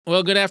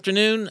Well, good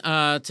afternoon.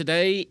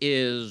 Today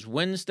is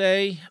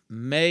Wednesday,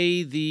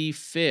 May the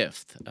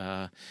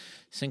 5th,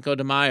 Cinco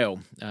de Mayo.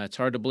 It's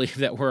hard to believe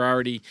that we're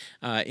already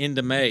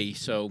into May.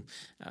 So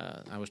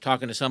I was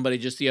talking to somebody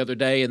just the other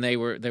day, and they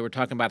were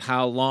talking about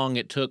how long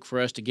it took for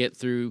us to get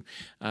through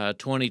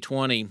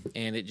 2020,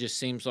 and it just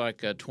seems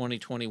like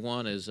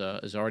 2021 is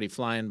already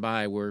flying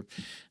by. We're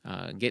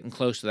getting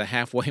close to the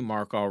halfway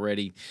mark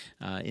already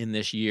in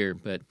this year.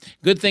 But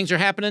good things are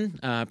happening.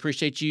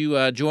 Appreciate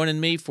you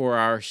joining me for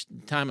our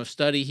time of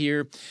study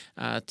here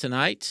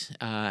tonight,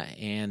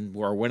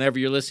 or whenever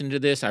you're listening to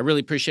this. I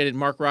really appreciated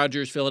Mark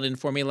Rogers filling in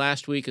for me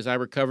last week as I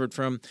recovered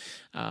from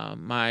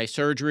my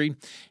surgery,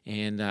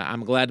 and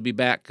I'm glad to be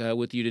back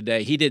with you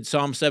today. He did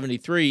Psalm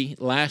 73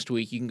 last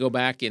week. You can go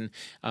back and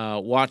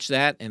watch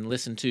that and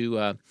listen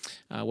to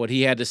what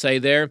he had to say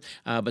there.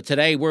 But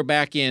today we're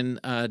back in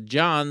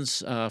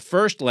John's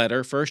first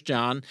letter, 1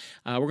 John.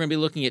 We're going to be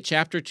looking at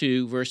chapter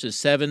 2, verses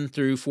 7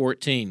 through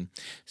 14.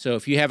 So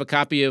if you have a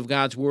copy of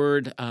God's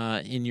Word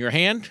in your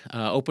hand,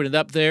 open it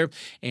up there,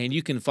 and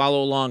you can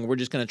follow along. We're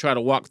just going to try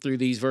to walk through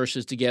these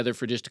verses together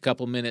for just a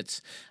couple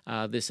minutes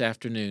this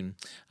afternoon.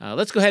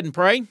 Let's go ahead and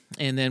pray,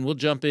 and then we'll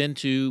jump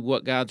into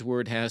what God's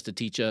Word has to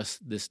teach us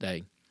this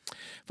day.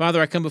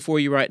 Father, I come before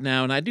you right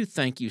now, and I do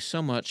thank you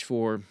so much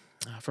for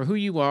who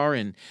you are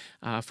and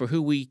for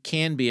who we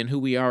can be and who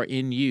we are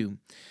in you.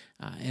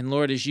 And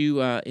Lord, as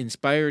you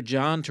inspired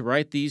John to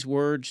write these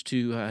words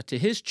to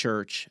his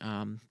church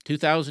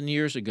 2,000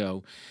 years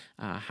ago,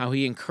 how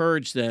he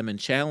encouraged them and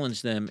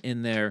challenged them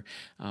in their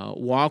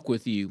walk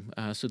with you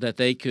so that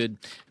they could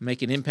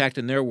make an impact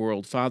in their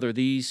world. Father,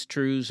 these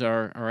truths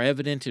are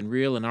evident and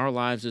real in our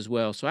lives as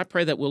well. So I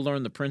pray that we'll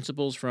learn the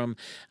principles from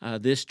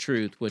this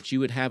truth, what you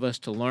would have us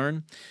to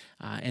learn,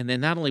 and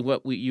then not only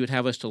what you would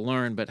have us to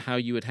learn, but how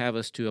you would have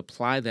us to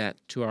apply that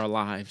to our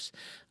lives.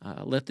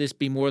 Let this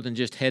be more than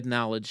just head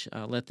knowledge.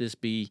 Let this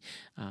be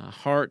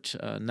heart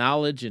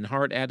knowledge and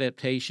heart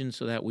adaptation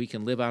so that we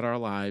can live out our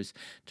lives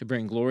to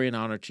bring glory and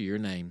honor to your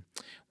name.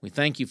 We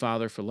thank you,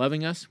 Father, for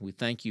loving us. We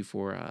thank you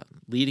for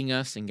leading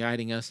us and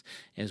guiding us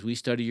as we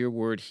study your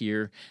word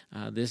here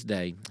this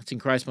day. It's in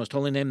Christ's most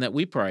holy name that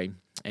we pray.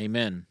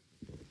 Amen.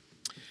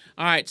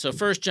 All right, so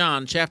 1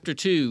 John chapter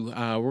 2,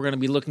 we're going to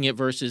be looking at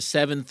verses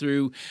 7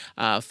 through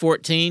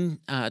 14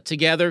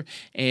 together.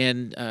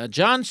 And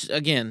John's,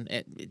 again,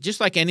 just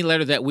like any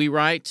letter that we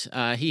write,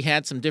 he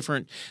had some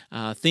different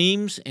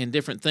themes and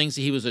different things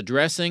that he was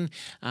addressing.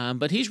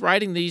 But he's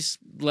writing these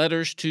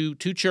letters to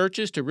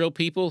churches, to real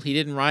people. He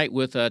didn't write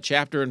with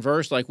chapter and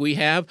verse like we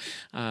have,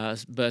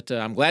 but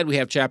I'm glad we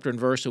have chapter and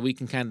verse so we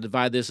can kind of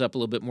divide this up a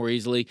little bit more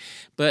easily.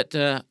 But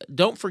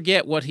don't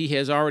forget what he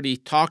has already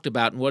talked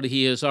about and what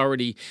he has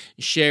already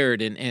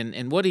shared,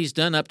 and what he's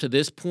done up to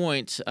this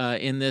point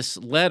in this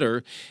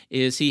letter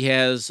is he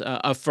has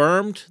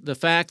affirmed the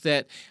fact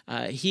that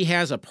he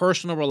has a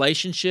personal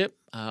relationship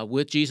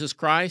with Jesus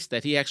Christ,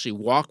 that he actually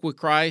walked with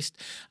Christ,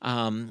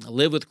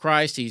 lived with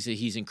Christ.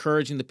 He's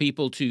encouraging the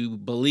people to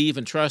believe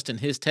and trust in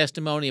his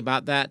testimony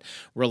about that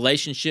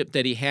relationship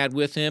that he had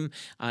with him,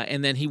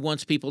 and then he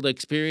wants people to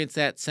experience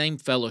that same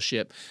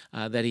fellowship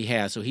that he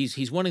has. So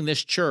he's wanting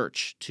this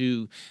church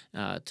to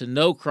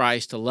know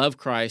Christ, to love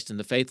Christ, and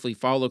to faithfully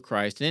follow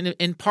Christ.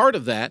 And part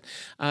of that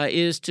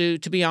is to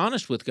be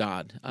honest with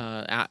God,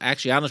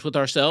 actually honest with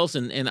ourselves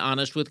and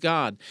honest with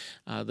God.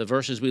 The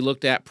verses we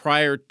looked at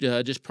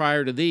just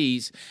prior to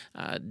these,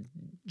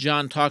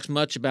 John talks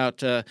much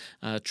about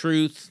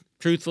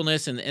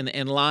truthfulness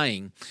and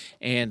lying,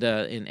 and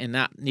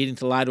not needing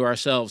to lie to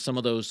ourselves. Some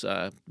of those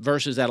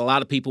verses that a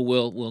lot of people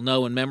will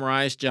know and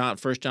memorize. 1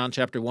 John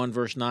chapter 1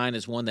 verse 9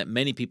 is one that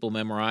many people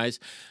memorize,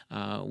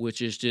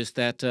 which is just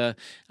that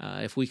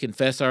if we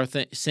confess our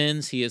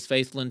sins, he is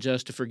faithful and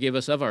just to forgive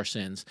us of our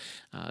sins.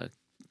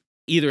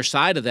 Either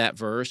side of that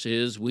verse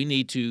is we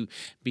need to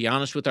be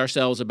honest with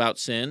ourselves about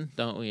sin.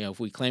 If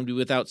we claim to be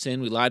without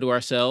sin, we lie to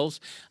ourselves.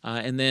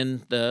 And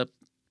then the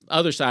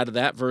other side of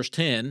that, verse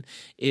 10,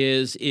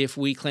 is if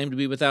we claim to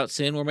be without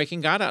sin, we're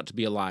making God out to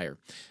be a liar.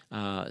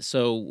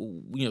 So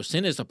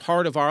sin is a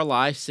part of our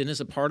life. Sin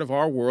is a part of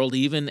our world,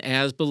 even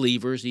as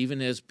believers,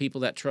 even as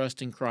people that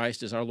trust in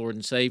Christ as our Lord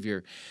and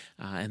Savior.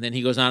 And then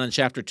he goes on in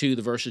chapter 2,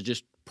 the verses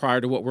just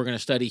prior to what we're going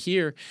to study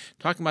here,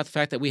 talking about the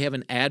fact that we have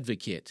an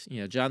advocate.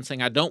 John's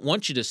saying, I don't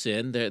want you to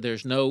sin.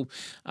 There's no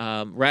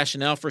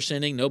rationale for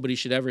sinning. Nobody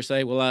should ever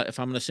say, well, if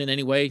I'm going to sin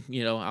anyway,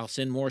 I'll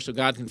sin more so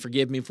God can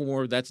forgive me for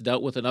more. That's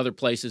dealt with in other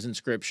places in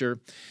Scripture.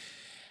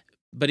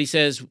 But he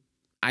says,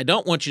 I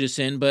don't want you to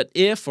sin, but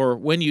if or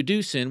when you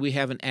do sin, we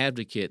have an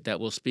advocate that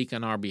will speak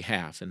on our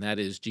behalf, and that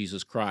is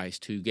Jesus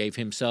Christ, who gave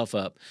himself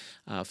up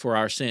for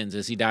our sins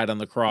as he died on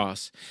the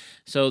cross.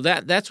 So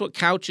that's what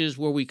couches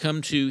where we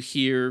come to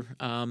here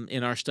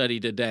in our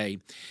study today.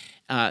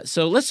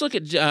 So let's look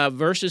at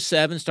verses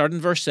 7, starting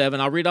in verse 7.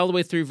 I'll read all the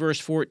way through verse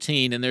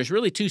 14, and there's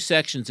really two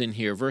sections in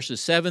here,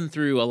 verses 7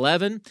 through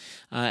 11,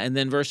 and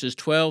then verses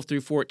 12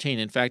 through 14.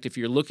 In fact, if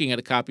you're looking at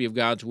a copy of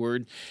God's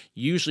Word,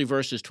 usually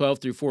verses 12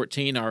 through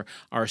 14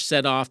 are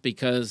set off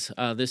because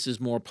this is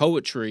more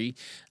poetry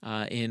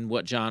in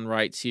what John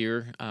writes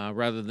here,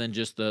 rather than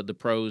just the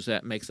prose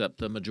that makes up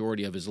the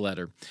majority of his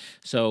letter.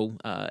 So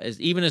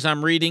even as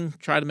I'm reading,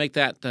 try to make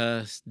that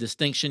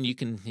distinction. You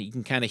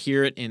can kind of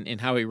hear it in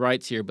how he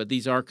writes here, but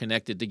these are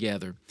connected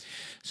together.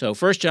 So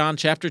 1 John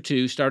chapter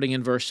 2, starting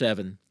in verse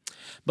 7.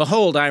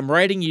 Behold, I am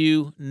writing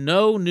you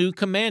no new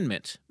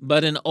commandment,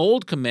 but an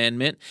old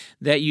commandment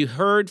that you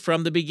heard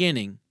from the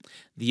beginning.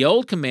 The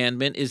old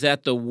commandment is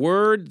that the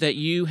word that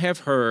you have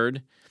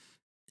heard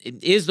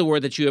is the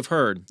word that you have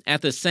heard.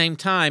 At the same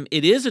time,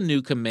 it is a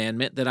new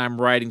commandment that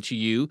I'm writing to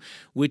you,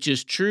 which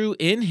is true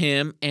in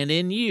him and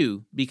in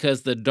you,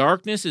 because the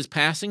darkness is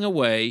passing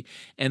away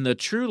and the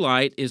true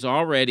light is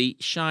already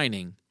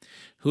shining.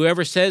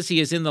 Whoever says he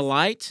is in the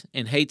light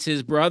and hates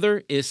his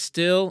brother is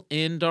still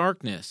in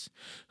darkness.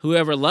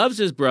 Whoever loves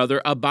his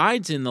brother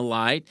abides in the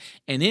light,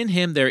 and in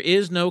him there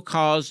is no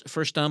cause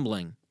for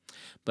stumbling.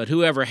 But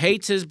whoever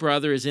hates his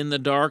brother is in the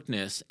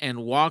darkness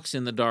and walks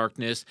in the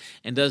darkness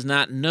and does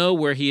not know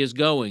where he is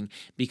going,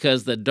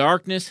 because the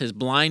darkness has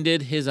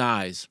blinded his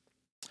eyes.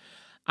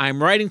 I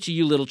am writing to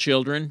you, little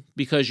children,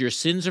 because your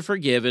sins are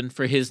forgiven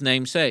for his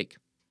name's sake.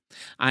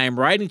 I am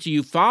writing to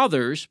you,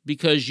 fathers,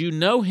 because you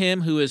know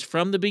him who is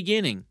from the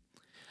beginning.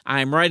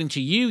 I am writing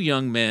to you,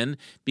 young men,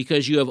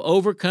 because you have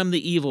overcome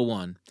the evil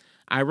one.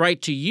 I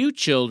write to you,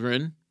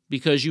 children,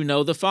 because you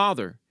know the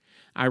Father.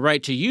 I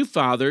write to you,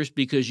 fathers,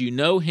 because you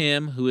know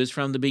him who is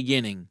from the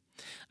beginning.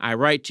 I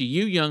write to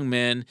you, young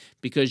men,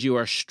 because you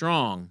are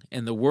strong,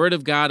 and the word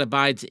of God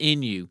abides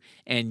in you,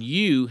 and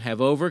you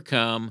have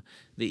overcome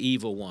the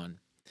evil one.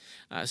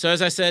 So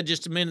as I said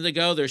just a minute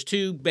ago, there's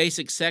two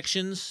basic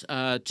sections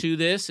to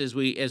this as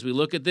we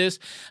look at this.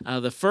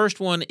 The first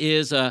one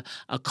is a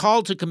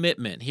call to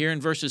commitment here in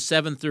verses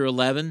 7 through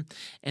 11.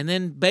 And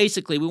then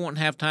basically, we won't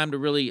have time to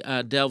really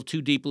delve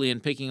too deeply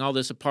in picking all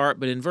this apart,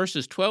 but in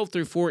verses 12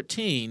 through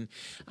 14,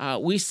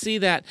 we see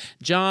that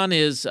John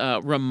is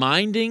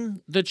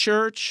reminding the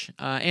church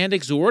and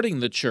exhorting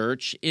the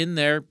church in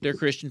their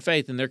Christian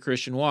faith, in their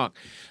Christian walk.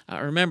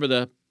 Remember,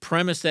 the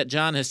premise that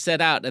John has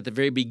set out at the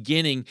very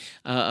beginning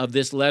of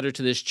this letter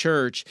to this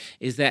church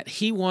is that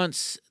he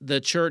wants the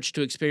church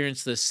to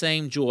experience the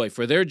same joy.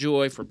 For their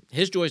joy, for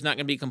his joy is not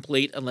going to be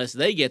complete unless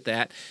they get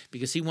that,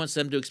 because he wants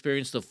them to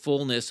experience the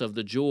fullness of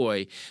the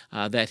joy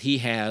that he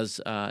has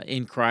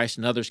in Christ,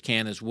 and others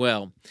can as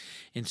well.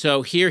 And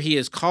so here he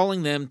is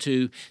calling them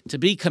to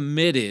be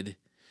committed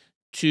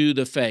to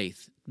the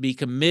faith, be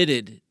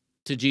committed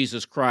to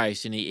Jesus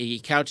Christ, and he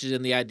couches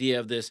in the idea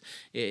of this.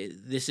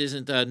 This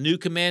isn't a new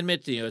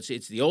commandment,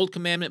 it's the old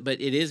commandment, but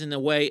it is in a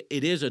way,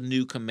 it is a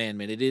new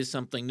commandment. It is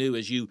something new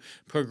as you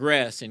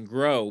progress and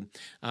grow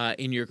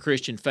in your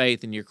Christian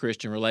faith and your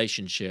Christian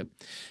relationship.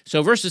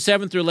 So verses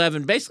 7 through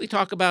 11 basically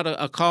talk about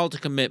a call to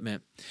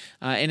commitment.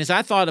 And as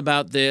I thought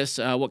about this,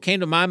 what came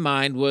to my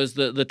mind was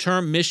the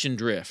term mission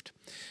drift.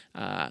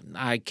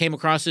 I came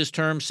across this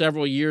term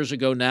several years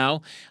ago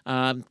now.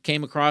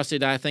 Came across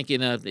it, I think,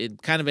 in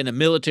a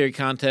military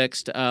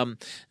context.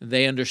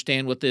 They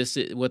understand what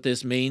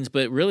this means,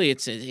 but really,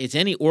 it's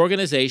any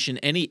organization,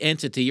 any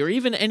entity, or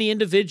even any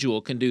individual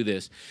can do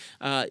this.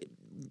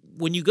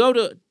 When you go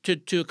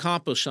to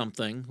accomplish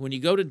something, when you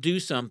go to do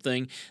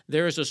something,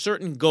 there is a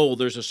certain goal,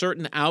 there's a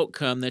certain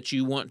outcome that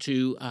you want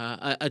to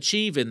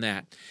achieve in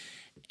that.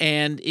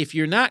 And if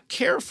you're not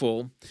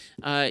careful,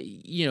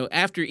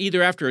 after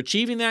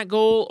achieving that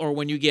goal or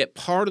when you get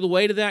part of the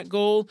way to that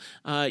goal,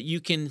 you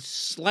can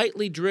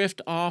slightly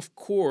drift off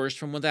course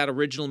from what that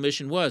original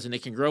mission was, and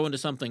it can grow into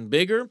something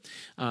bigger.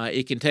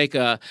 It can take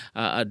a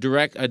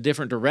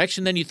different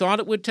direction than you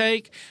thought it would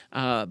take,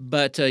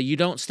 but you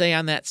don't stay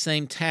on that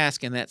same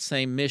task and that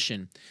same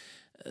mission.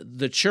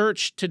 The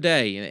church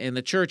today and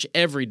the church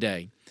every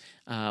day,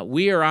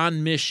 we are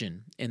on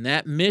mission, and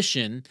that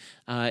mission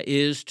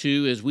is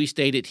to, as we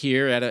stated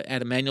here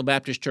at Emmanuel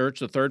Baptist Church,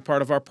 the third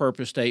part of our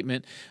purpose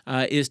statement,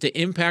 is to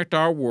impact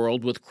our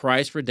world with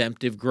Christ's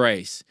redemptive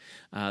grace.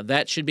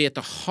 That should be at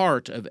the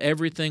heart of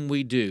everything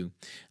we do,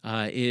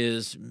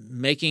 is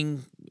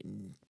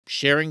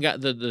sharing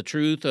the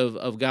truth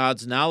of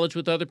God's knowledge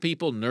with other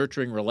people,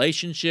 nurturing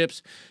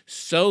relationships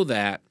so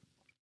that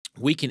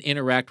we can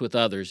interact with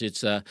others.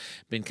 It's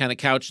been kind of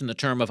couched in the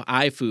term of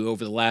IFU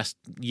over the last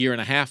year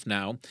and a half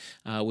now,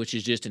 which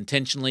is just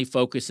intentionally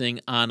focusing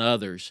on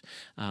others.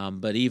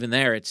 But even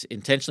there, it's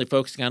intentionally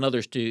focusing on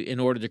others in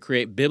order to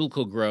create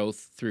biblical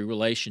growth through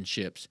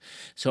relationships.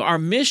 So our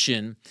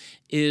mission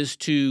is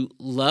to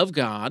love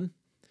God,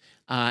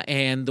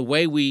 and the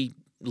way we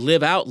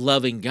live out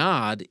loving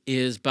God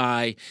is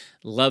by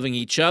loving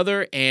each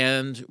other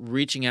and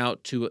reaching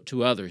out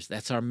to others.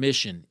 That's our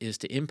mission, is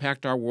to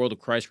impact our world of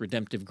Christ's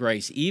redemptive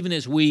grace. Even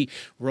as we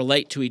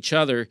relate to each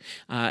other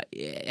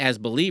as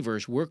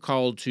believers, we're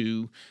called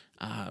to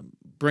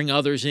bring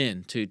others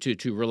in,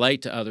 to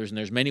relate to others. And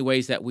there's many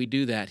ways that we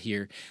do that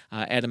here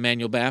at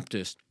Emmanuel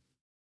Baptist.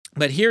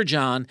 But here,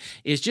 John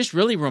is just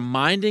really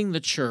reminding the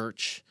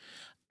church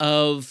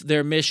of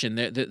their mission,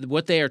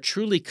 what they are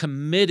truly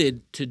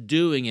committed to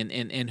doing,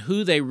 and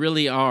who they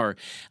really are.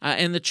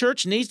 And the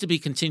church needs to be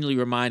continually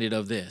reminded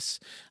of this.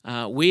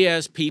 We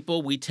as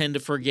people, we tend to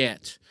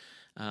forget.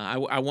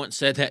 I once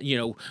said that,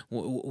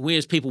 we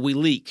as people, we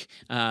leak.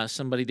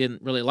 Somebody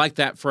didn't really like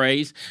that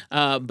phrase,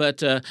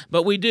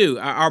 but we do.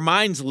 Our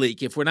minds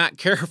leak. If we're not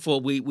careful,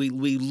 we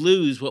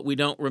lose what we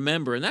don't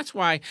remember. And that's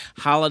why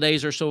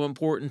holidays are so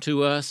important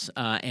to us,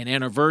 and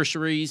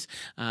anniversaries,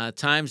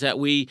 times that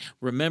we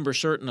remember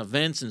certain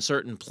events in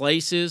certain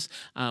places.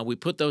 We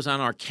put those on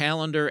our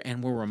calendar,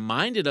 and we're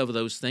reminded of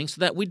those things so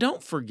that we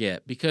don't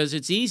forget, because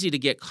it's easy to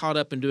get caught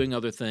up in doing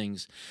other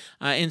things.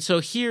 And so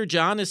here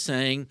John is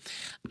saying,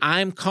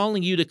 I'm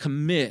calling you to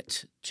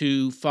commit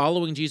to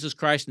following Jesus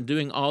Christ and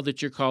doing all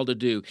that you're called to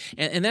do.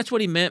 And that's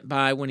what he meant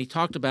by when he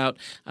talked about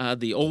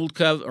the old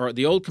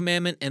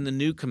commandment and the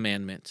new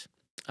commandment.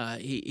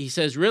 He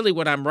says, really,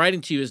 what I'm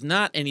writing to you is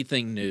not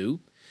anything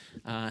new.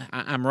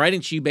 I'm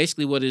writing to you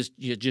basically what is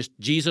just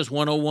Jesus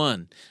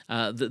 101,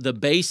 the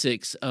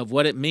basics of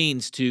what it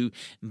means to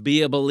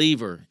be a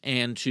believer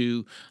and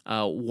to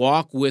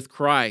walk with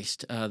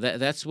Christ.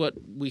 That's what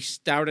we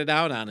started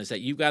out on, is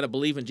that you've got to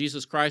believe in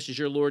Jesus Christ as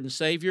your Lord and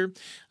Savior.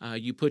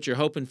 You put your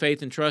hope and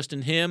faith and trust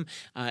in Him,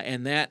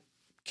 and that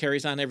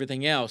carries on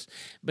everything else.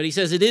 But he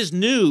says it is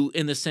new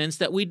in the sense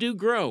that we do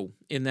grow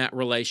in that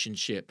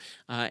relationship.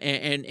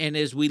 And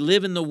as we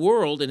live in the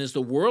world, and as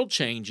the world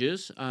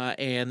changes,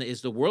 and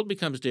as the world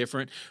becomes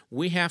different,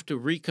 we have to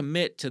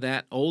recommit to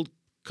that old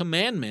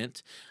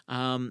commandment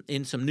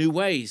in some new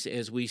ways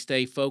as we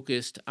stay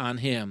focused on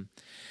Him.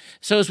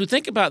 So as we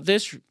think about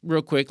this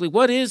real quickly,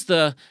 what is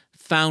the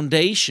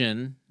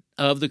foundation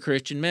of the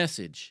Christian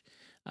message?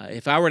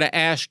 If I were to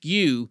ask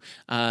you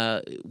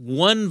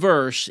one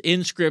verse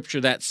in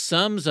Scripture that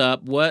sums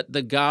up what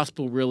the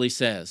gospel really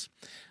says,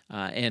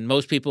 and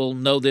most people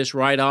know this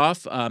right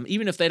off,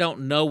 even if they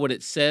don't know what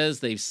it says,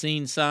 they've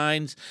seen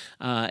signs,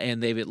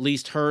 and they've at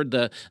least heard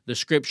the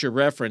Scripture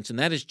reference, and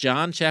that is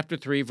John chapter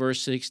 3, verse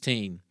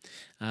 16.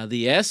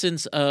 The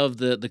essence of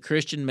the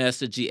Christian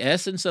message, the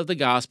essence of the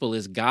gospel,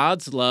 is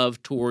God's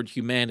love toward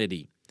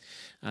humanity.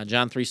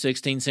 John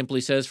 3:16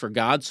 simply says, "For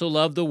God so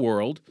loved the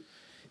world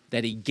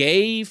that He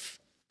gave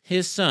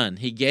His Son,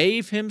 He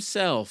gave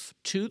Himself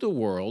to the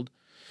world,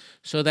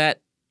 so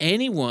that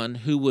anyone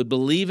who would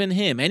believe in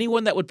Him,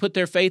 anyone that would put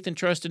their faith and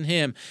trust in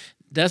Him,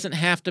 doesn't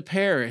have to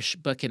perish,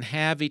 but can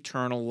have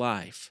eternal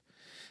life."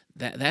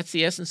 That's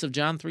the essence of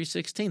John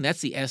 3:16. That's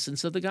the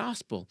essence of the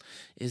gospel,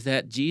 is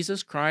that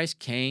Jesus Christ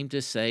came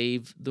to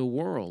save the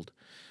world.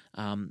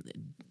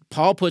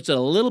 Paul puts it a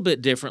little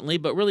bit differently,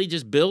 but really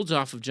just builds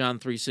off of John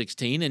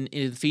 3:16 in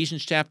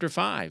Ephesians chapter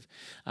 5.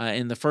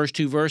 In the first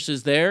two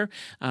verses there,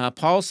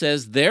 Paul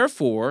says,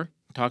 therefore,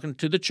 talking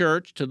to the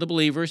church, to the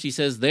believers, he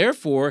says,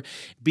 therefore,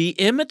 be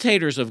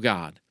imitators of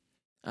God.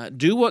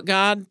 Do what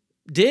God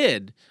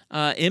did.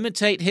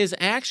 Imitate His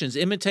actions,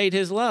 imitate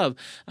His love.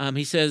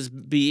 He says,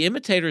 be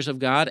imitators of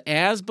God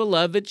as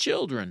beloved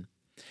children.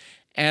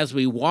 As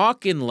we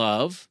walk in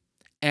love,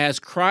 as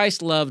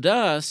Christ loved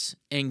us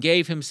and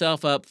gave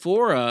Himself up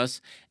for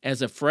us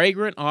as a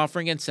fragrant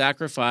offering and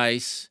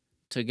sacrifice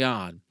to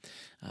God.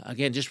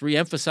 Again, just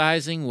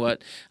reemphasizing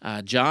what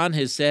John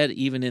has said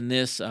even in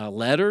this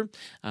letter,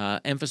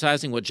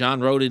 emphasizing what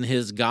John wrote in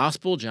his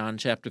gospel, John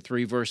chapter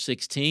 3, verse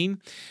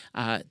 16,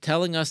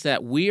 telling us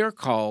that we are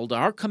called,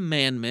 our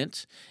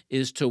commandment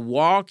is to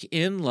walk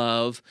in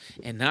love,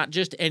 and not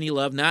just any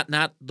love,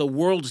 not the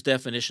world's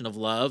definition of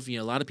love. A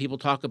lot of people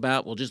talk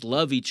about, well, just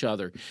love each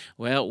other.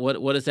 Well,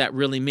 what does that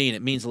really mean?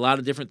 It means a lot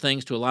of different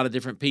things to a lot of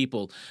different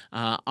people.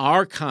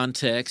 Our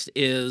context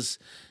is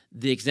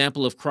the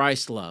example of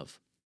Christ's love,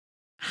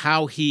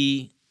 how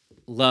He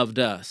loved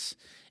us.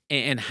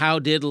 And how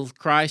did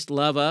Christ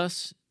love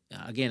us?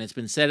 Again, it's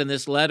been said in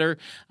this letter.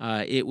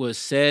 It was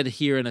said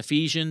here in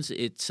Ephesians.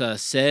 It's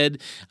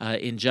said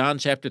in John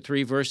chapter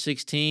 3, verse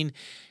 16.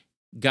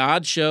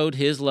 God showed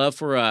His love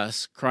for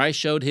us. Christ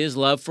showed His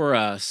love for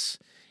us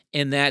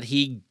in that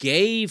He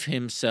gave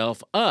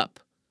Himself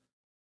up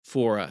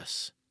for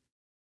us.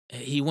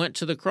 He went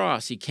to the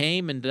cross. He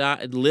came and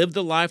died, lived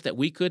the life that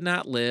we could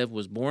not live,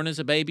 was born as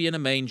a baby in a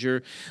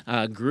manger,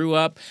 grew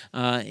up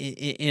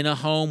in a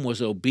home,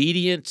 was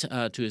obedient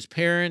to his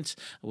parents,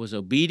 was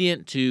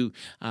obedient to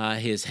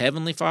his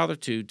heavenly Father,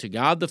 to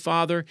God the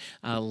Father,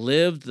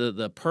 lived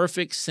the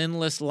perfect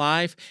sinless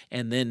life,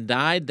 and then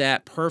died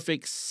that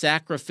perfect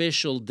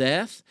sacrificial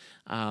death.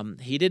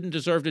 He didn't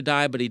deserve to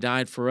die, but He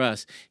died for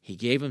us. He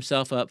gave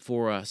Himself up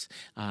for us,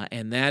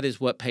 and that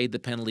is what paid the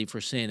penalty for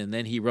sin. And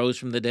then He rose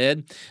from the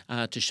dead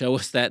to show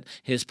us that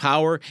His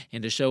power,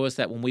 and to show us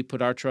that when we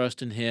put our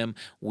trust in Him,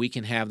 we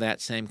can have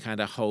that same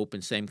kind of hope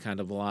and same kind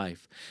of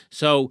life.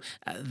 So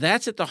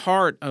that's at the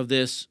heart of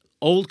this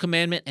old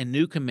commandment and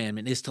new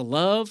commandment, is to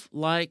love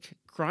like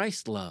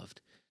Christ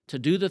loved, to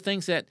do the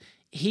things that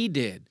He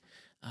did.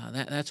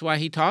 That's why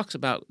he talks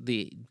about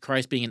the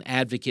Christ being an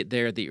advocate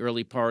there at the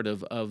early part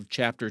of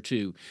chapter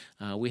 2.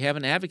 We have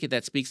an advocate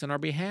that speaks on our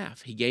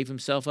behalf. He gave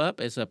himself up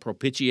as a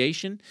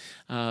propitiation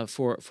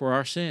for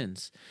our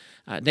sins.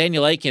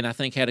 Daniel Aiken, I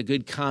think, had a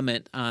good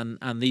comment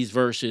on these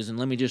verses, and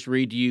let me just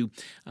read to you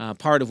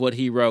part of what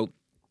he wrote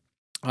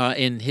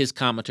in his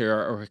commentary,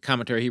 or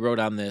commentary he wrote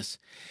on this.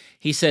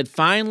 He said,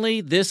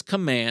 "Finally, this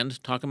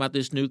command," talking about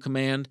this new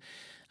command,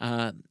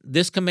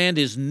 "this command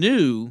is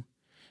new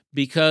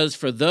because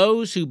for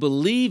those who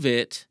believe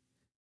it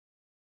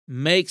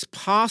makes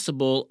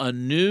possible a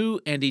new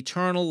and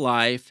eternal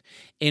life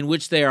in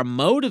which they are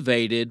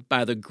motivated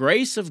by the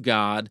grace of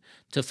God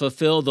to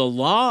fulfill the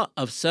law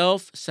of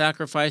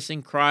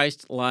self-sacrificing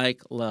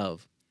Christ-like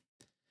love."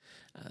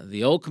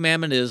 The old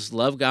commandment is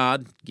love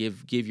God,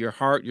 give your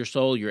heart, your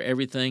soul, your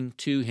everything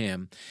to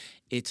Him.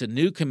 It's a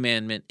new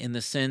commandment in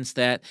the sense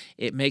that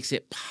it makes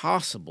it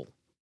possible.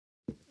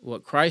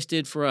 What Christ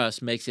did for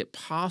us makes it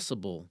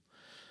possible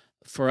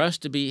for us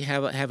to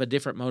have a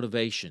different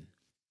motivation,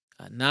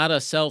 not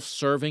a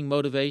self-serving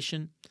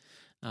motivation.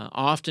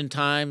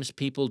 Oftentimes,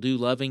 people do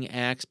loving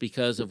acts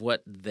because of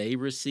what they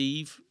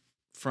receive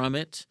from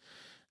it.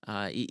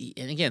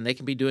 And again, they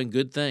can be doing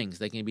good things.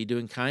 They can be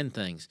doing kind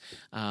things.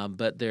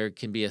 But there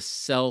can be a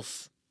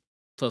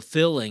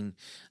self-fulfilling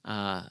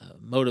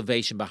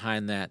motivation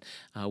behind that.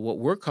 What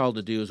we're called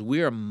to do is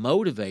we are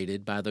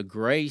motivated by the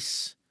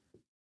grace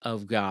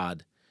of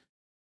God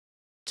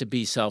to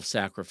be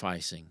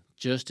self-sacrificing,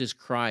 just as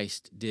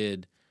Christ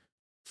did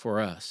for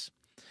us.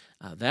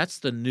 That's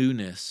the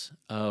newness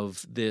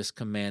of this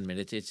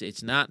commandment.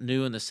 It's not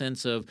new in the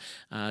sense of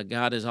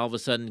God has all of a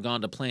sudden gone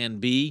to plan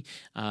B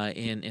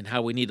in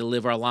how we need to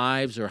live our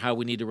lives or how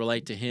we need to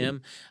relate to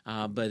Him,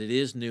 but it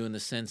is new in the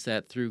sense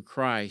that through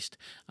Christ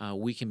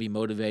we can be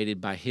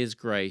motivated by His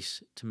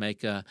grace to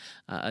make a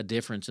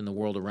difference in the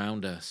world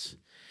around us.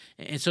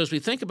 And so as we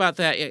think about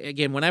that,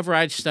 again, whenever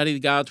I study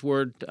God's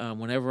Word,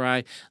 whenever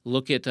I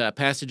look at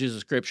passages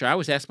of Scripture, I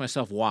always ask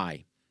myself,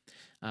 why?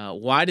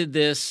 Why did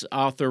this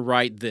author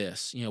write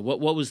this? What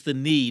was the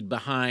need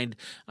behind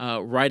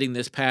writing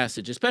this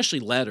passage,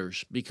 especially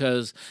letters,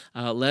 because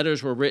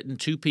letters were written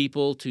to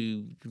people,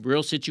 to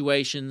real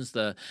situations.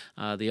 The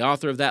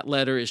author of that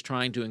letter is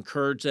trying to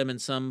encourage them in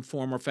some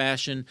form or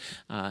fashion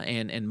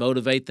and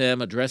motivate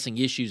them, addressing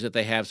issues that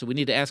they have. So we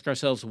need to ask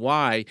ourselves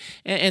why,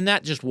 and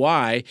not just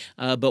why,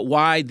 but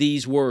why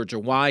these words or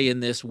why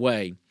in this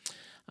way.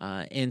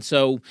 And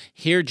so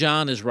here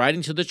John is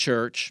writing to the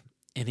church,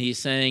 and he's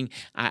saying,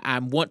 I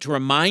want to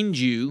remind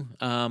you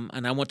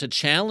and I want to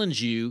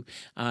challenge you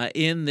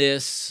in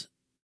this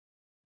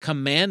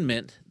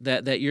commandment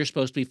that you're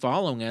supposed to be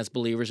following as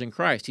believers in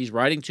Christ. He's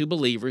writing to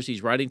believers.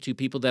 He's writing to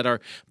people that are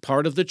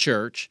part of the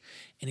church,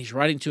 and he's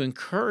writing to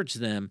encourage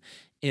them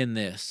in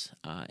this.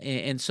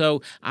 And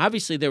so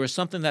obviously there was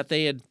something that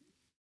they had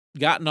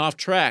gotten off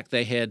track.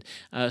 They had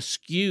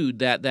skewed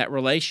that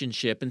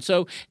relationship. And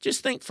so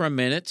just think for a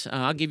minute.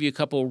 I'll give you a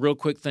couple real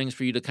quick things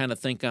for you to kind of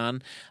think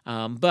on.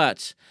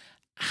 But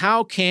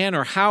how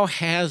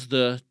has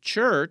the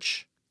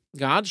church,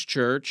 God's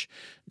church,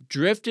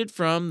 drifted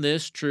from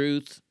this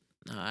truth?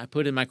 I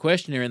put in my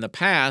questionnaire in the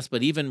past,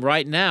 but even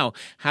right now,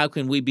 how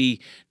can we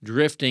be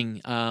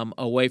drifting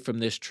away from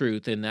this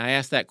truth? And I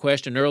asked that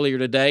question earlier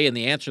today, and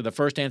the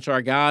first answer I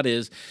got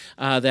is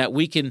that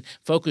we can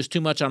focus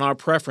too much on our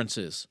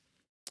preferences.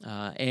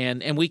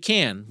 And we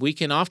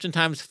can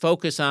oftentimes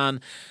focus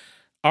on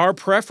our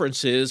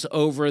preferences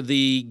over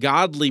the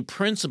godly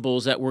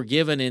principles that were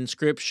given in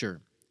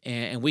Scripture.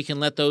 And we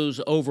can let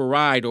those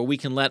override, or we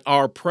can let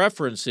our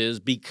preferences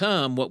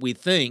become what we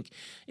think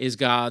is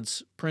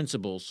God's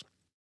principles.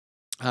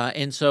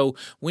 And so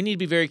we need to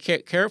be very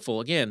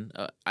careful. Again,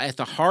 at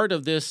the heart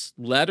of this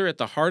letter, at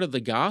the heart of the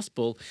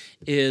gospel,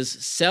 is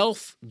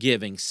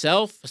self-giving,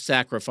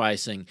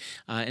 self-sacrificing.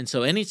 And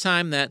so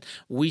anytime that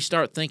we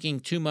start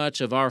thinking too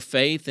much of our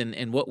faith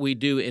and what we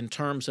do in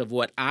terms of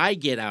what I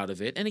get out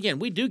of it, and again,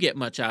 we do get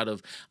much out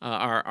of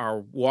our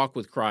walk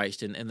with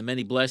Christ and the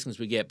many blessings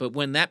we get, but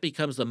when that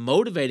becomes the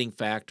motivating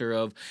factor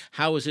of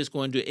how is this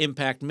going to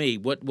impact me,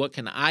 what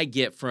can I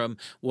get from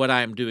what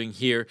I'm doing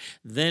here,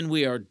 then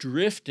we are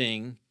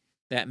drifting.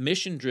 That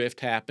mission drift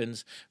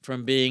happens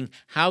from being,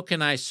 how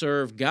can I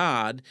serve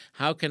God?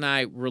 How can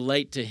I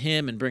relate to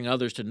Him and bring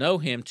others to know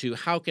Him? To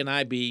how can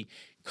I be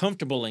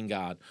comfortable in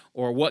God,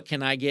 or what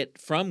can I get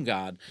from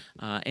God?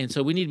 And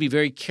so we need to be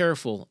very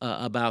careful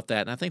about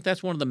that. And I think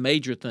that's one of the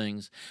major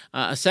things.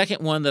 A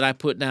second one that I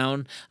put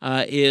down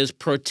is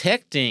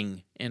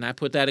protecting, and I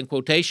put that in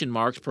quotation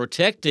marks,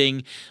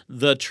 protecting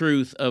the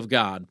truth of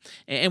God.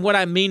 And what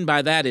I mean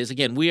by that is,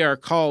 again, we are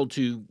called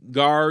to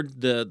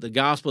guard the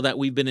gospel that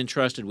we've been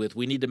entrusted with.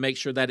 We need to make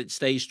sure that it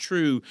stays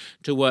true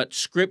to what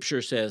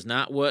Scripture says,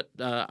 not what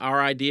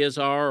our ideas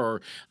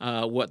are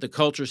or what the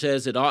culture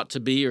says it ought to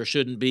be or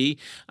shouldn't be.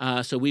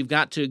 So we've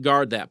got to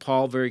guard that.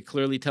 Paul very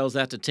clearly tells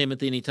that to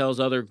Timothy, and he tells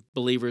other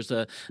believers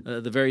the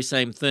very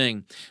same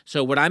thing.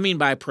 So what I mean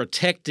by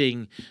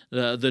protecting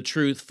the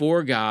truth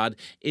for God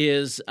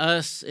is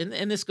us us,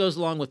 and this goes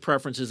along with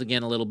preferences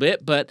again a little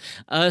bit, but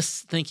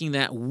us thinking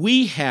that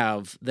we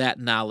have that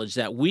knowledge,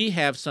 that we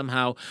have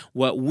somehow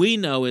what we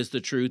know is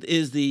the truth,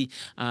 is the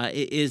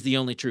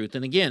only truth.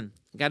 And again,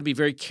 got to be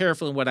very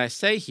careful in what I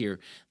say here.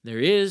 There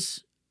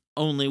is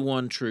only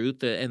one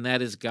truth, and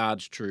that is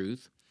God's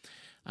truth.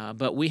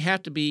 But we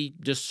have to be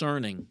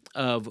discerning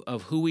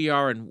of who we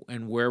are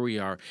and where we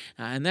are.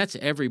 And that's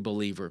every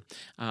believer.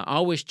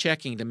 Always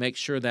checking to make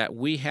sure that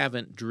we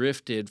haven't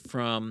drifted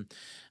from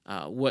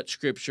what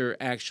Scripture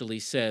actually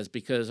says,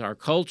 because our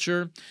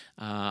culture,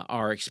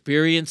 our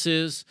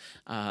experiences,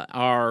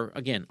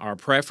 our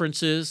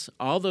preferences,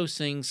 all those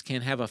things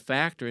can have a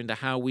factor into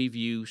how we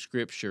view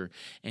Scripture.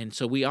 And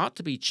so we ought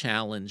to be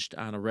challenged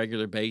on a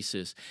regular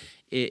basis.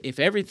 If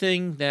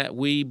everything that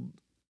we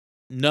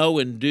know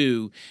and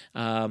do,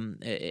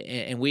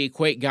 and we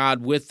equate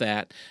God with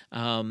that,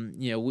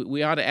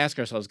 we ought to ask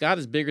ourselves, God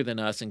is bigger than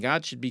us, and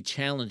God should be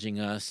challenging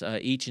us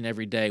each and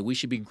every day. We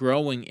should be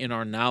growing in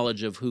our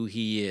knowledge of who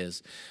He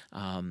is.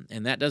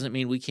 And that doesn't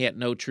mean we can't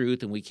know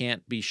truth and we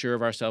can't be sure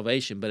of our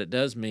salvation, but it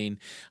does mean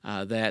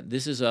that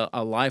this is a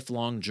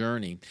lifelong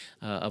journey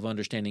of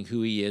understanding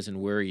who He is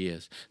and where He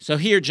is. So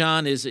here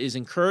John is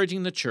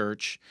encouraging the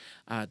church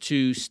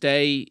to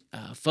stay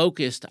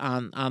focused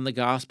on the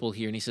gospel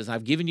here. And he says,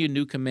 I've given you a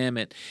new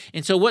commandment.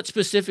 And so what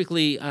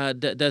specifically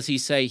does he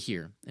say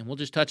here? And we'll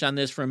just touch on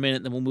this for a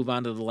minute, then we'll move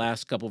on to the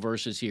last couple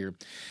verses here.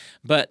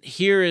 But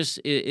here is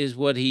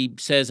what he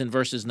says in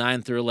verses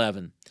 9 through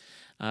 11.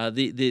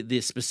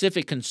 The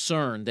specific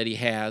concern that he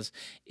has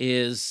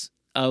is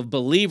of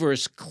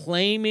believers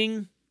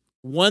claiming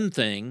one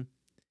thing,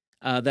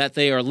 that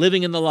they are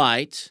living in the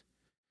light,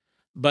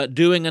 but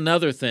doing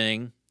another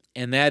thing,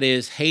 and that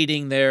is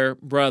hating their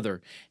brother,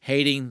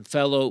 hating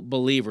fellow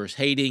believers,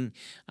 hating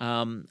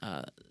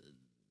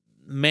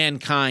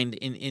mankind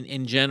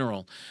in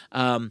general.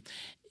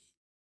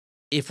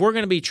 If we're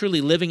going to be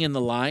truly living in the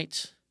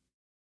light,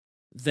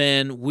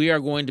 then we are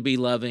going to be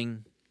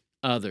loving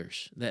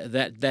others.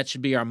 That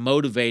should be our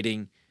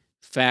motivating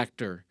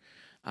factor.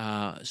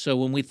 So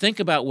when we think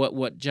about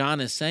what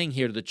John is saying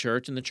here to the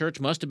church, and the church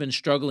must have been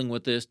struggling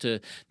with this to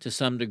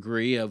some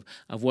degree of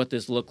what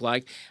this looked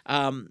like.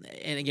 And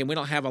again, we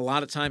don't have a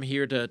lot of time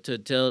here to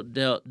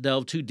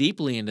delve too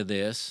deeply into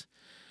this,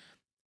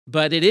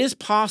 but it is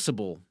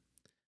possible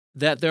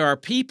that there are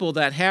people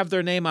that have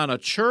their name on a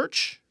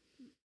church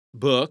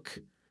book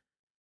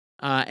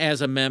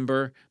as a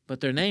member, but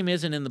their name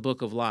isn't in the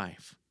book of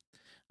life.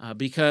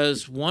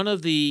 Because one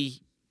of the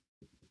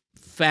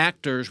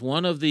factors,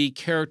 one of the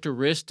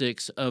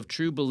characteristics of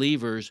true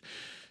believers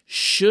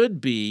should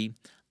be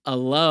a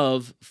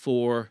love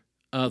for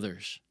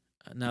others.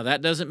 Now,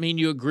 that doesn't mean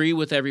you agree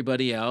with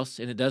everybody else,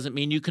 and it doesn't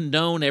mean you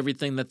condone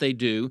everything that they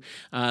do.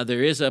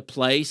 There is a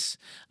place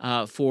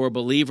for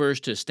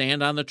believers to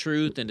stand on the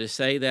truth and to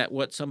say that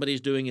what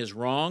somebody's doing is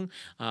wrong,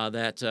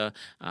 that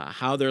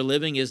how they're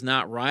living is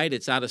not right,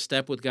 it's out of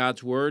step with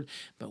God's Word.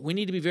 But we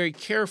need to be very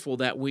careful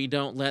that we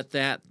don't let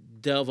that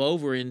delve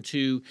over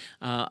into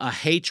a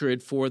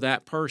hatred for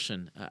that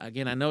person.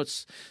 Again, I know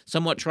it's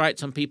somewhat trite.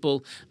 Some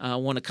people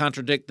want to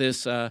contradict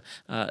this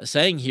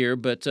saying here,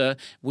 but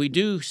we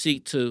do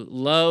seek to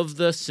love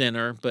the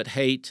sinner but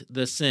hate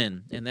the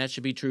sin, and that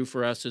should be true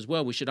for us as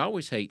well. We should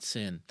always hate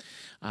sin.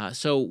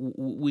 So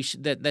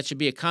that should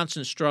be a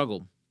constant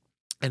struggle.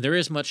 And there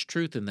is much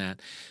truth in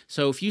that.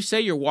 So if you say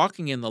you're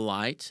walking in the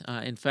light,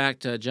 in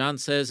fact, John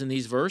says in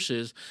these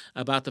verses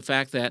about the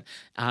fact that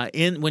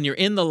when you're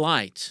in the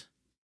light,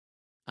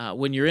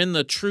 when you're in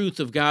the truth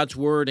of God's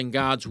Word and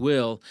God's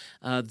will,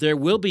 there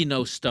will be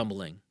no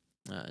stumbling.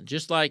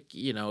 Just like,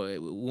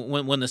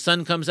 when the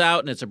sun comes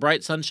out and it's a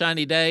bright,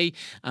 sunshiny day,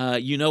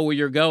 you know where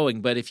you're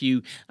going. But if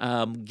you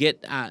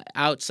get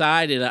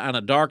outside on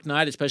a dark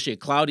night, especially a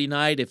cloudy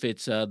night, if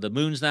it's the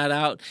moon's not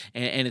out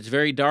and it's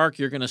very dark,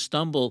 you're going to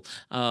stumble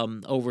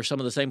over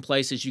some of the same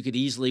places you could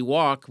easily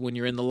walk when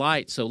you're in the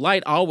light. So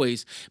light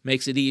always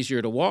makes it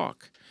easier to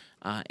walk.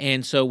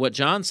 And so what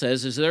John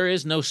says is there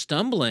is no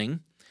stumbling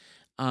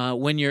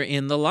when you're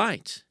in the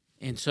light.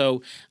 And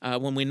so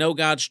when we know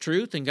God's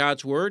truth and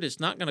God's Word, it's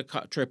not going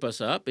to trip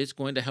us up. It's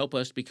going to help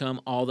us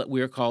become all that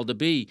we are called to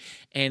be.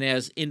 And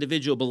as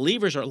individual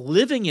believers are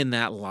living in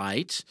that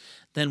light,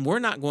 then we're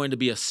not going to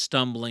be a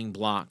stumbling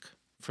block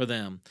for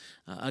them.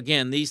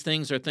 Again, these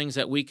things are things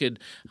that we could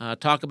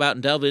talk about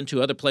and delve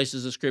into. Other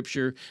places of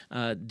Scripture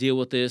deal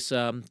with this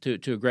to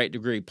a great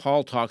degree.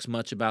 Paul talks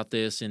much about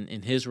this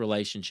in his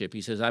relationship.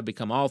 He says, I've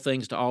become all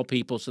things to all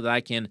people so that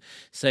I can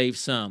save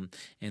some.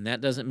 And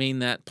that doesn't mean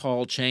that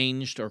Paul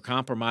changed or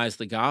compromised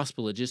the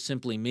gospel. It just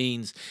simply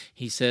means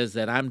he says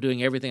that I'm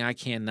doing everything I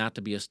can not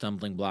to be a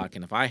stumbling block.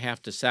 And if I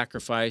have to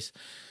sacrifice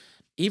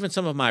even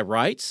some of my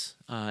rights,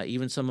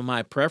 even some of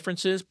my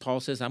preferences, Paul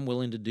says I'm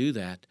willing to do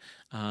that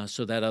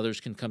so that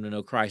others can come to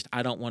know Christ.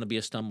 I don't want to be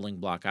a stumbling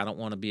block. I don't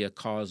want to be a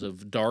cause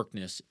of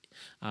darkness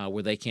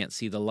where they can't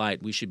see the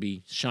light. We should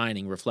be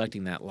shining,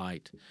 reflecting that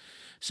light.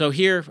 So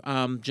here,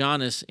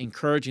 John is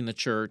encouraging the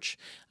church,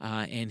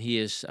 and he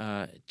is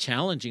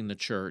challenging the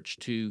church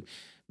to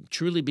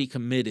truly be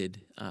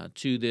committed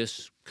to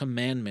this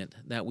commandment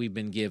that we've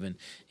been given.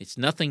 It's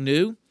nothing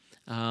new.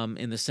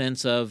 In the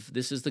sense of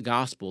this is the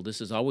gospel. This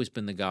has always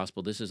been the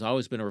gospel. This has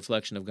always been a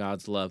reflection of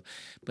God's love.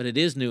 But it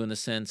is new in the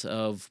sense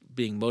of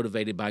being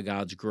motivated by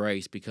God's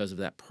grace because of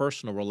that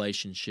personal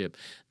relationship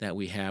that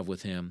we have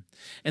with Him.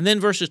 And then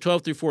verses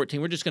 12 through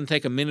 14, we're just going to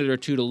take a minute or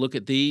two to look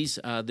at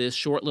this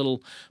short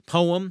little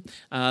poem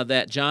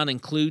that John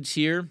includes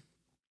here.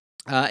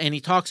 And he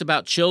talks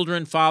about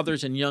children,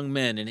 fathers, and young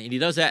men. And he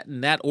does that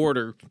in that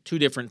order 2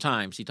 different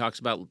times. He talks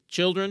about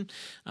children,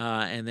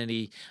 and then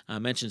he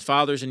mentions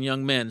fathers and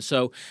young men.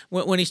 So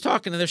when he's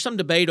talking, there's some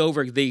debate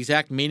over the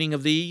exact meaning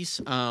of these.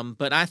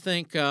 But I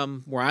think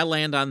where I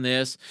land on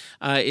this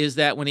is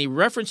that when he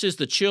references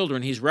the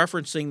children, he's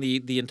referencing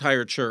the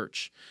entire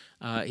church.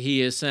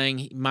 He is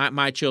saying,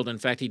 my children. In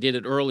fact, he did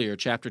it earlier,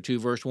 chapter 2,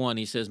 verse 1.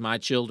 He says, my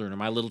children, or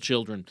my little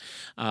children,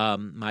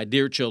 my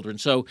dear children.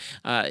 So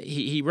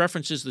he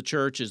references the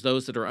church as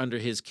those that are under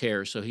his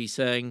care. So he's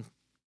saying,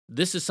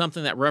 this is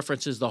something that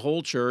references the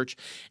whole church.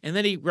 And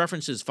then he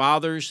references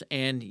fathers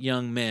and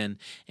young men.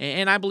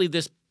 And I believe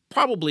this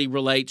probably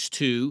relates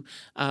to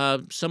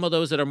some of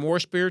those that are more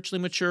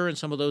spiritually mature and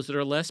some of those that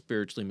are less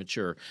spiritually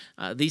mature.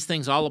 These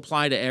things all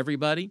apply to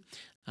everybody.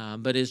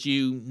 But as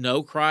you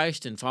know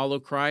Christ and follow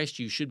Christ,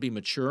 you should be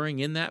maturing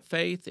in that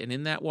faith and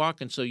in that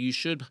walk. And so you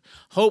should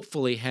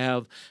hopefully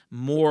have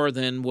more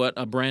than what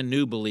a brand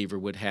new believer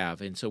would have.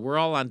 And so we're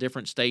all on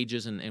different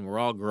stages and we're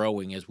all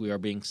growing as we are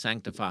being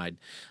sanctified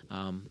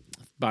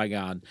by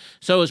God.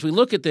 So as we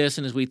look at this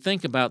and as we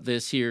think about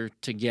this here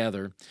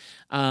together,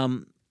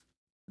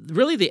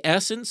 really the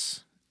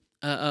essence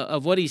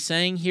of what he's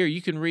saying here,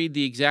 you can read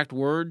the exact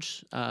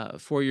words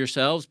for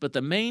yourselves, but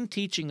the main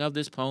teaching of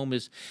this poem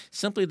is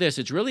simply this.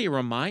 It's really a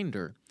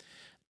reminder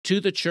to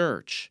the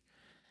church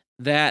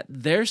that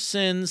their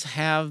sins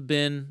have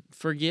been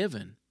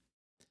forgiven,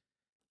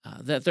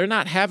 that they're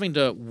not having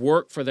to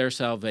work for their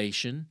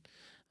salvation.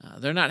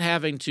 They're not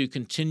having to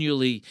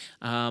continually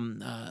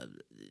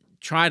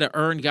try to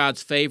earn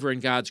God's favor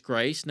and God's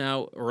grace.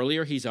 Now,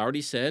 earlier he's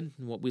already said,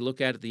 what we look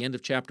at the end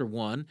of chapter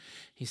 1,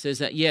 he says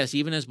that, yes,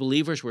 even as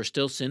believers, we're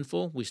still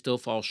sinful. We still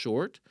fall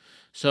short.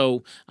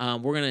 So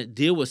we're going to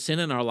deal with sin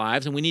in our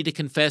lives, and we need to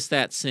confess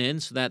that sin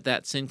so that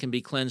that sin can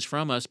be cleansed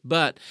from us.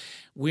 But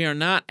we are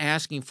not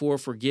asking for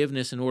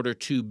forgiveness in order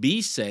to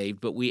be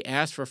saved, but we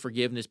ask for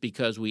forgiveness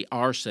because we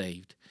are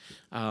saved.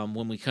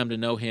 When we come to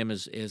know Him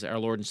as our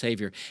Lord and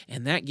Savior.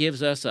 And that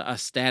gives us a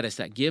status,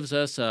 that gives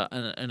us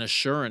an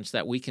assurance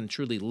that we can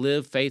truly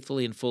live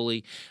faithfully and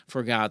fully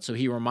for God. So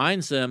he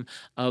reminds them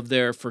of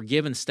their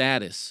forgiven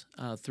status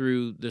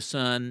through the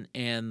Son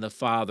and the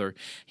Father.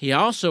 He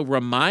also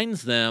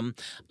reminds them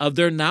of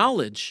their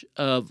knowledge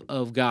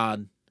of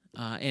God.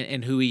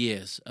 And who He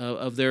is,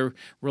 of their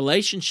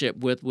relationship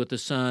with the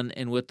Son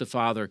and with the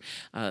Father.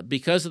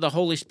 Because of the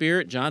Holy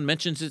Spirit, John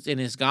mentions it in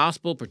his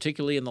Gospel,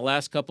 particularly in the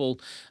last couple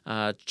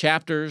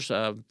chapters,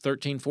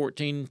 13,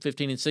 14,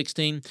 15, and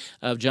 16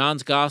 of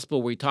John's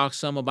Gospel, where he talks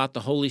some about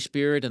the Holy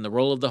Spirit and the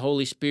role of the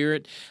Holy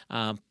Spirit.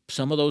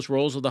 Some of those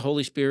roles of the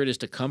Holy Spirit is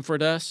to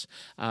comfort us,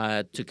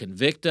 to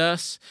convict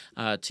us,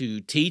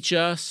 to teach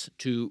us,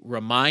 to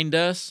remind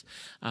us.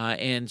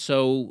 And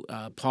so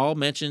Paul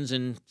mentions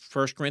in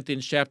 1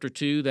 Corinthians chapter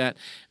 2 that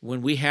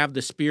when we have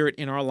the Spirit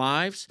in our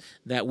lives,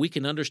 that we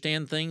can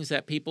understand things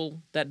that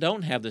people that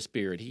don't have the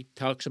Spirit. He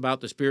talks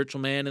about the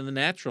spiritual man and the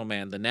natural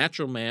man. The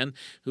natural man,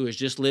 who is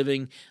just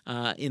living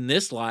in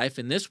this life,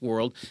 in this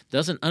world,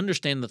 doesn't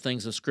understand the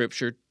things of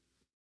Scripture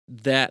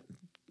that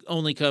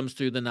only comes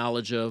through the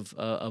knowledge of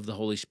the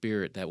Holy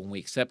Spirit, that when we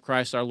accept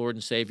Christ our Lord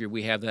and Savior,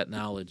 we have that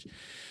knowledge.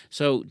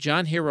 So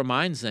John here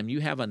reminds them,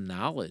 you have a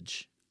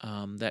knowledge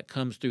that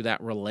comes through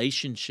that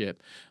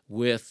relationship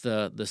with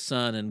the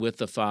Son and with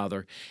the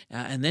Father.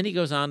 And then he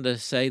goes on to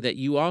say that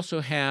you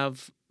also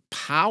have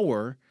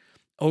power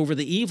over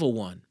the evil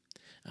one.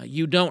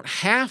 You don't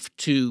have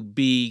to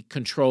be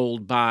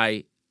controlled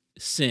by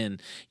sin.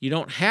 You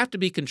don't have to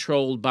be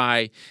controlled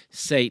by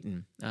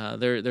Satan.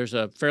 There's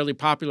a fairly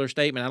popular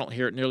statement. I don't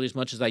hear it nearly as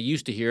much as I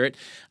used to hear it,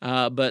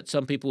 but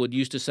some people would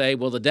used to say,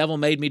 well, the devil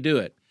made me do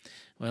it.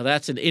 Well,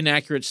 that's an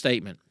inaccurate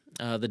statement.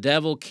 The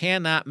devil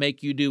cannot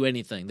make you do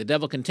anything. The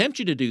devil can tempt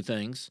you to do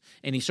things,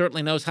 and he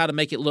certainly knows how to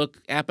make it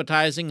look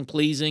appetizing and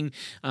pleasing,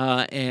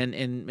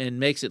 and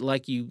makes it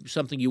like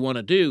something you want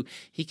to do.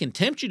 He can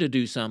tempt you to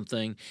do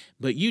something,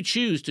 but you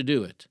choose to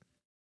do it.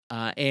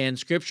 And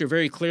Scripture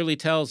very clearly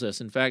tells us,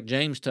 in fact,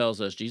 James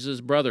tells us,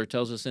 Jesus' brother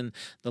tells us in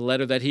the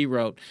letter that he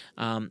wrote,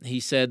 he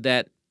said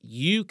that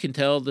you can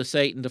tell the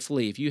Satan to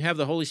flee. If you have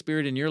the Holy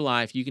Spirit in your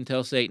life, you can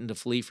tell Satan to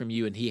flee from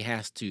you, and he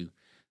has to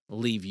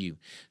leave you.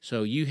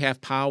 So you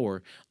have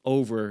power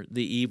over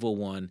the evil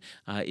one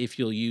if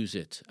you'll use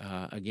it.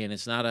 Again,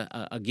 it's not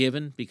a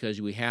given,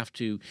 because we have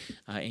to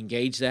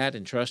engage that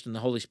and trust in the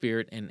Holy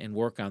Spirit and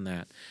work on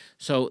that.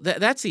 So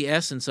that's the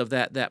essence of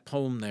that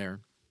poem there.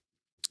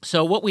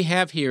 So what we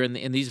have here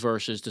in these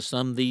verses, to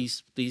sum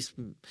these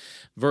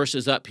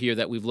verses up here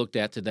that we've looked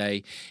at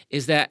today,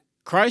 is that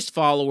Christ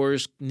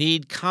followers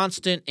need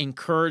constant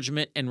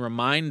encouragement and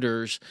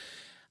reminders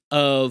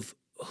of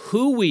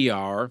who we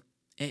are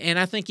And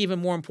I think even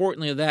more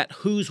importantly of that,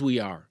 whose we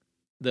are.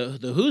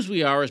 The whose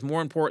we are is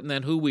more important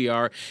than who we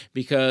are,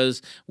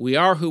 because we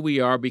are who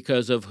we are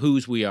because of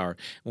whose we are.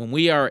 When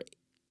we are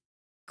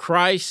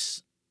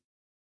Christ's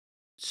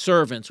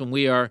servants, when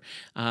we are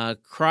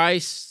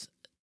Christ's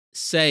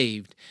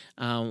saved,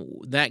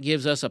 that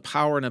gives us a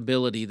power and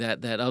ability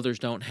that others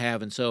don't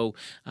have. And so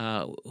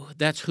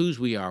that's whose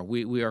we are.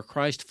 We are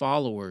Christ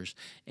followers,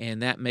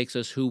 and that makes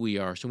us who we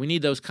are. So we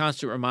need those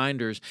constant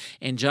reminders.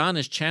 And John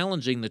is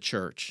challenging the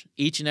church,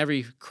 each and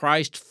every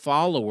Christ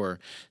follower,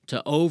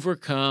 to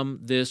overcome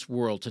this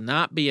world, to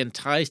not be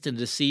enticed and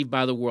deceived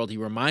by the world. He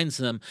reminds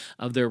them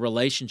of their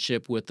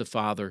relationship with the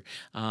Father,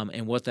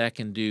 and what that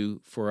can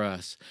do for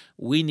us.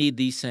 We need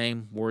these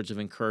same words of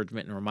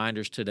encouragement and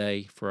reminders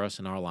today for us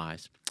in our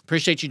lives.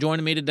 Appreciate you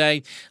joining me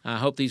today. I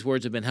hope these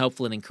words have been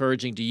helpful and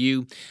encouraging to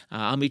you.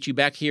 I'll meet you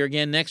back here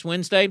again next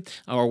Wednesday,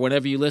 or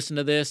whenever you listen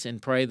to this,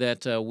 and pray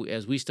that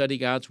as we study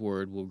God's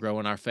Word, we'll grow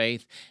in our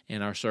faith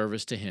and our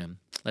service to Him.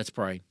 Let's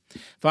pray.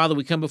 Father,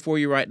 we come before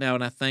you right now,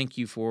 and I thank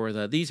you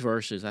for these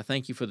verses. I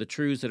thank you for the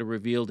truths that are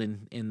revealed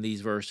in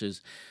these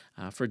verses,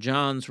 for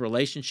John's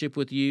relationship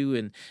with you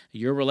and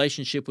your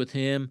relationship with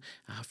him,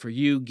 for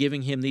you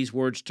giving him these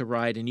words to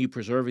write and you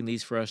preserving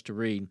these for us to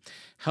read.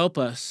 Help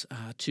us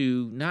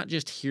to not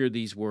just hear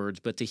these words,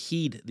 but to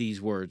heed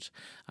these words,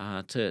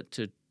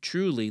 to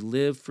truly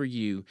live for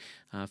you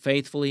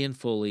faithfully and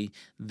fully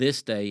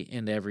this day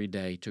and every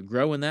day, to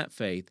grow in that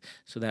faith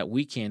so that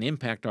we can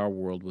impact our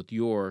world with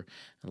your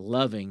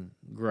loving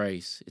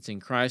grace. It's in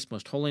Christ's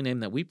most holy name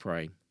that we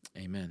pray.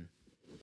 Amen.